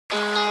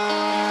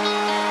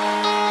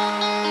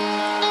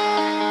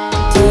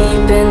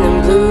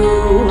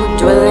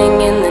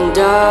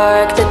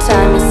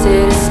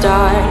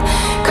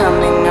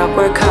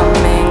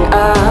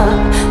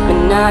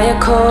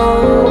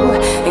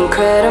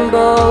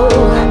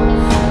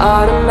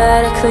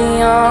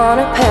on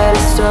a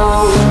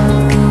pedestal.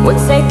 We're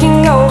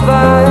taking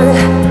over,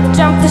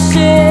 jump the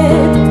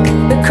ship.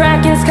 The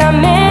Kraken's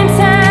coming,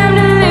 time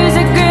to lose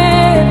a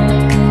grip.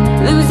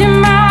 Lose your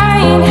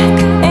mind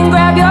and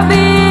grab your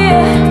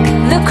beer.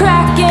 The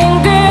Kraken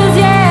girls,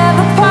 yeah,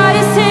 the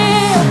party's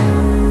here.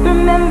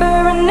 Remember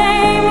a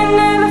name you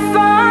never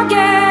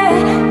forget.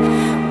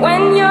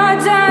 When you're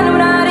done, we're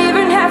not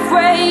even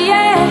halfway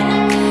yet.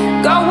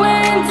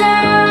 Going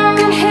down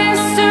in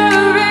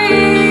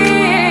history,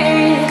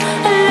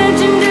 a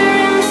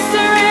legendary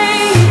mystery.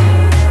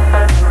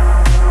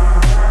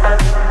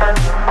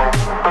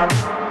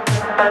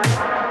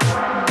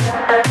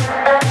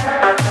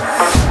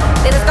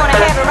 This is gonna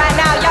happen right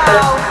now,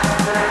 y'all.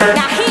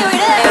 Now here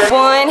it is.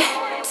 1,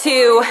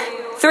 2,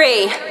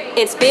 3.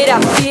 It's bit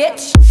up,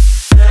 bitch.